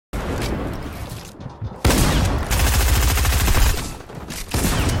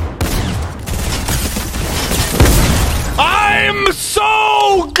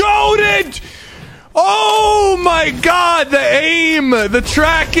Oh my god, the aim, the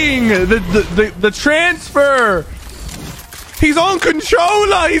tracking, the transfer. He's on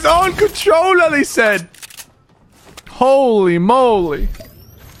controller, they said. Holy moly.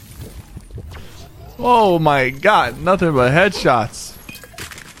 Oh my god, nothing but headshots.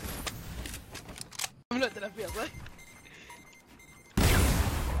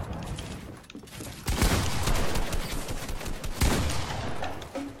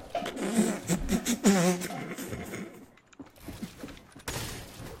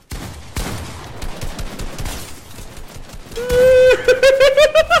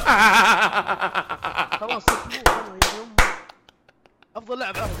 خلاص افضل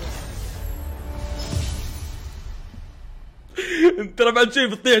لعب ابدا. ترى بعد شيء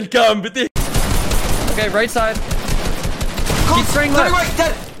بتطيح الكام بتطيح. Okay, right side. Keep spraying left. Right,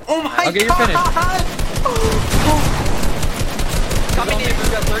 dead. Oh my god. Okay, you're finished. Coming in. We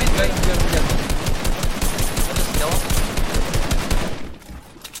got 30 seconds. Just kill him.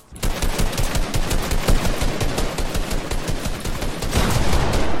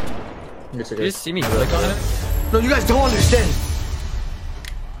 You just see me click on it? No, you guys don't understand.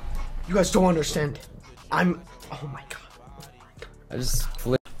 You guys don't understand. Oh my god. I just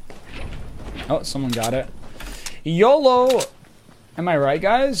flipped. Oh, someone got it. YOLO! Am I right,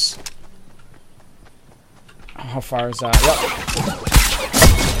 guys? Oh, how far is that?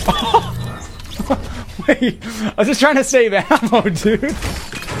 Wait, I was just trying to save ammo, dude.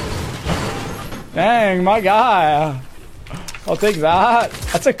 Dang, my guy. I'll take that.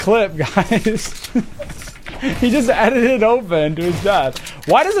 That's a clip, guys. He just edited it open to his death.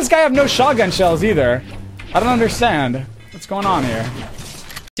 Why does this guy have no shotgun shells either? I don't understand. What's going on here?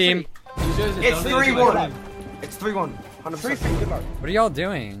 Team. It's 3-1. It's 3-1. 100%. What are y'all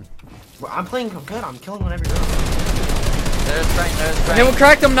doing? Well, I'm playing good. I'm killing whenever you're There's Frank. Okay, we'll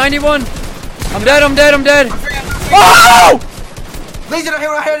crack them. 91. I'm dead. Oh! Laser, I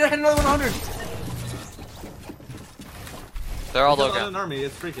hit another 100. They're all low. An army.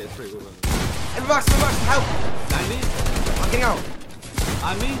 It's free. In the box, help! 90. I'm getting out.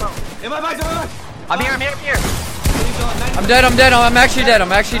 On me. In my box. I'm here. I'm dead. I'm actually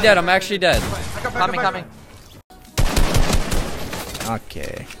dead. Coming.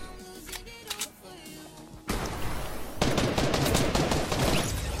 Okay.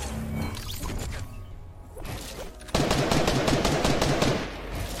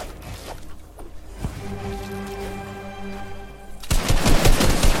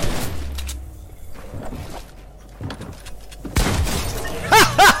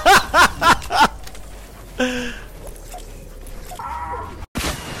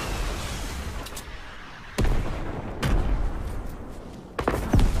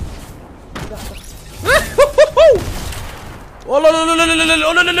 والله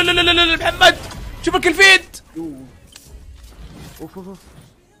لا محمد شوف الكلفيت.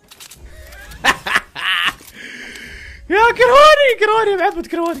 يا كرهوني محمد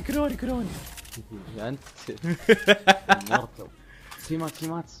كرهوني انت مرتب في مات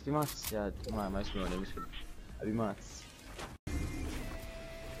يا ما يسمعوني مشكلة ابي مات.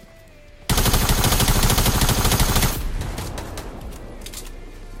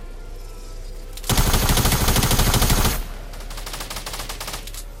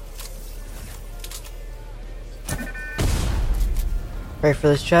 Ready for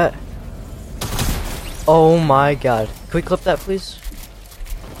this, chat? Oh my god. Can we clip that, please?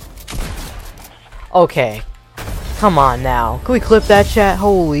 Okay. Come on now. Can we clip that, chat?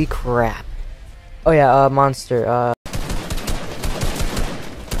 Holy crap. Oh yeah, monster,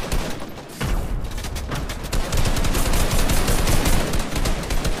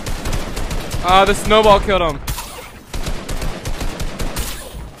 the snowball killed him.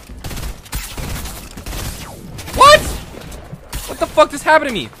 What the fuck just happened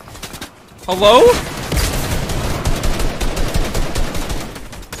to me? Hello?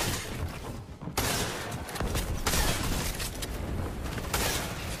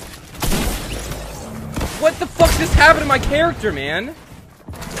 What the fuck just happened to my character, man?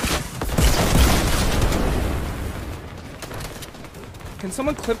 Can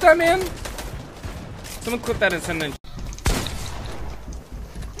someone clip that, man? Someone clip that and send it.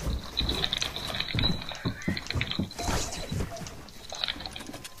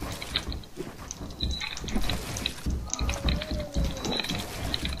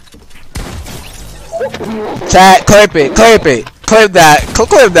 Chat, clip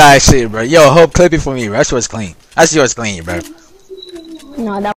that shit, bro. Yo, hope clip it for me, bro. That shit was clean. That shit was clean, bro.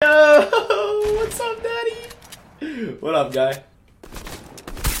 No, that. Yo, what's up, daddy? What up, guy?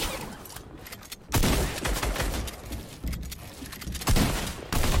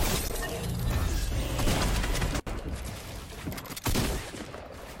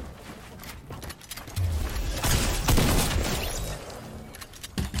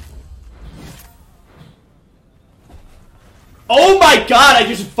 god, I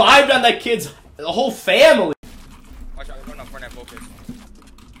just vibed on that kid's whole family. Watch out, we're going on Fortnite focus.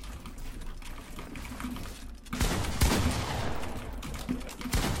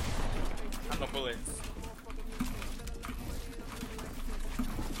 I have no bullets.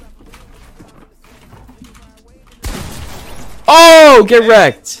 Oh, get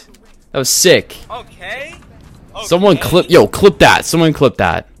wrecked. That was sick. Okay. Someone clip. Yo, clip that. Someone clip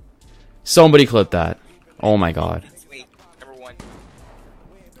that. Somebody clip that. Oh my god. Sweet. Number one.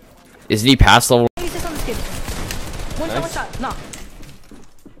 Isn't he past level? One shot. No.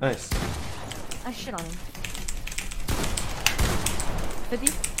 Nice. I shit on him. 50.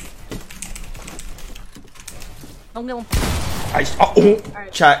 Don't get one.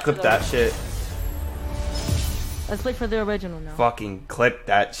 Chat, clip that shit. Let's wait for the original now. Fucking clip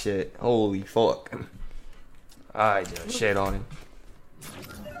that shit. Holy fuck. I just shit on him.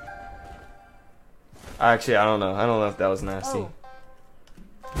 Actually, I don't know. I don't know if that was nasty. Oh.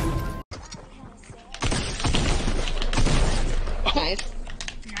 Nice.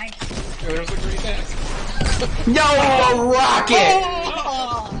 Yo, a rocket!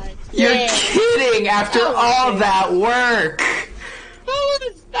 Oh, You're yeah. kidding after all that work!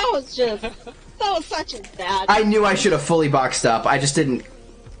 That was such a bad. I knew I should have fully boxed up. I just didn't.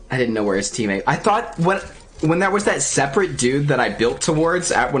 I didn't know where his teammate. I thought when there was that separate dude that I built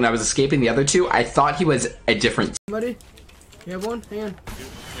towards when I was escaping the other two, I thought he was a different. Buddy, you have one? Hang on. You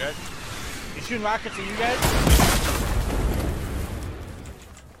guys? He's shooting rockets at you guys?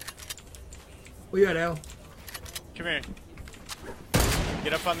 Where you at, Al? Come here.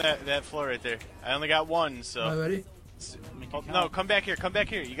 Get up on that floor right there. I only got one, so. Am I ready? Oh, no, come back here. Come back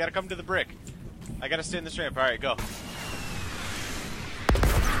here. You gotta come to the brick. I gotta stay in this ramp. Alright, go. Dude,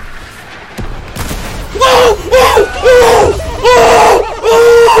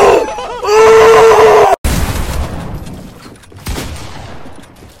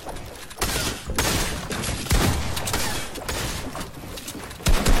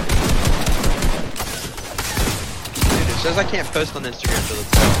 it says I can't post on Instagram till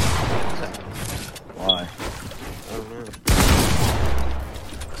it's out. Why? I don't know.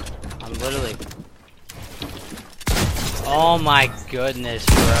 I'm literally. Oh my goodness,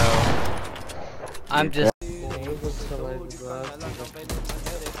 bro. I'm just.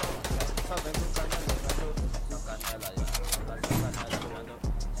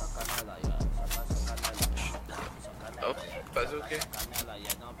 Fazer o quê?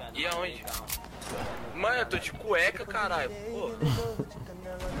 E aonde? Mano, eu tô de cueca, caralho. Pô.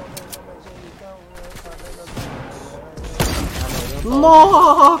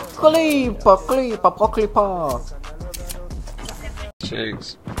 No, clipa.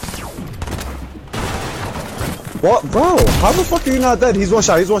 Jigs. What, bro? How the fuck are you not dead? He's one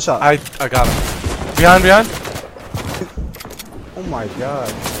shot. I got him. Behind. Oh my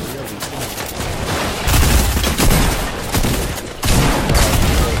god.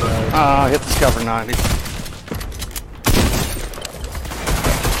 Hit this cover 90.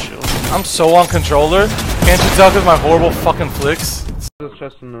 I'm so on controller. Can't you tell with my horrible fucking flicks? There's a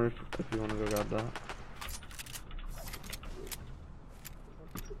chest in the roof if you want to go grab that.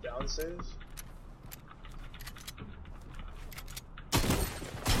 Downstairs?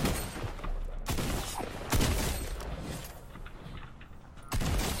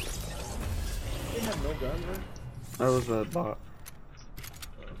 They have no gun, man? That was a bot.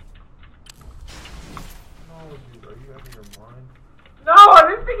 Are you out of your mind? No, I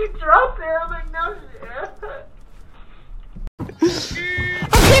didn't think he dropped it. I'm like, no shit.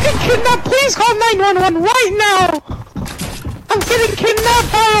 I'm getting kidnapped. Please call 911 right now. I'm getting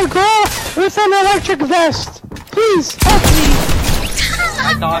kidnapped by a girl with an electric vest. Please help me.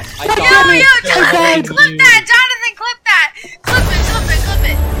 I thought. Yo, Jonathan, clip that. Jonathan, clip that. Clip it.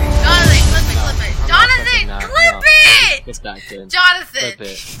 Jonathan, clip it. Get that kid. Jonathan, Clip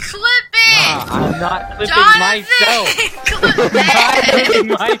it. clip it. I'm not clipping Jonathan, myself. clip I'm not clipping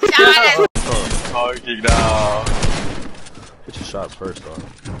myself. Talking now. Get your shots first on.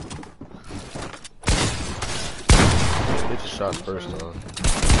 Get your shots first on.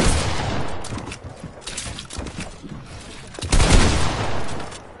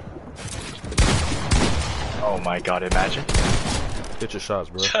 Oh my god, imagine. Get your shots,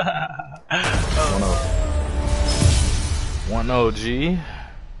 bro. 1-0. 1-0, G.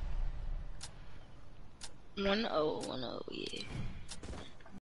 1-0, yeah.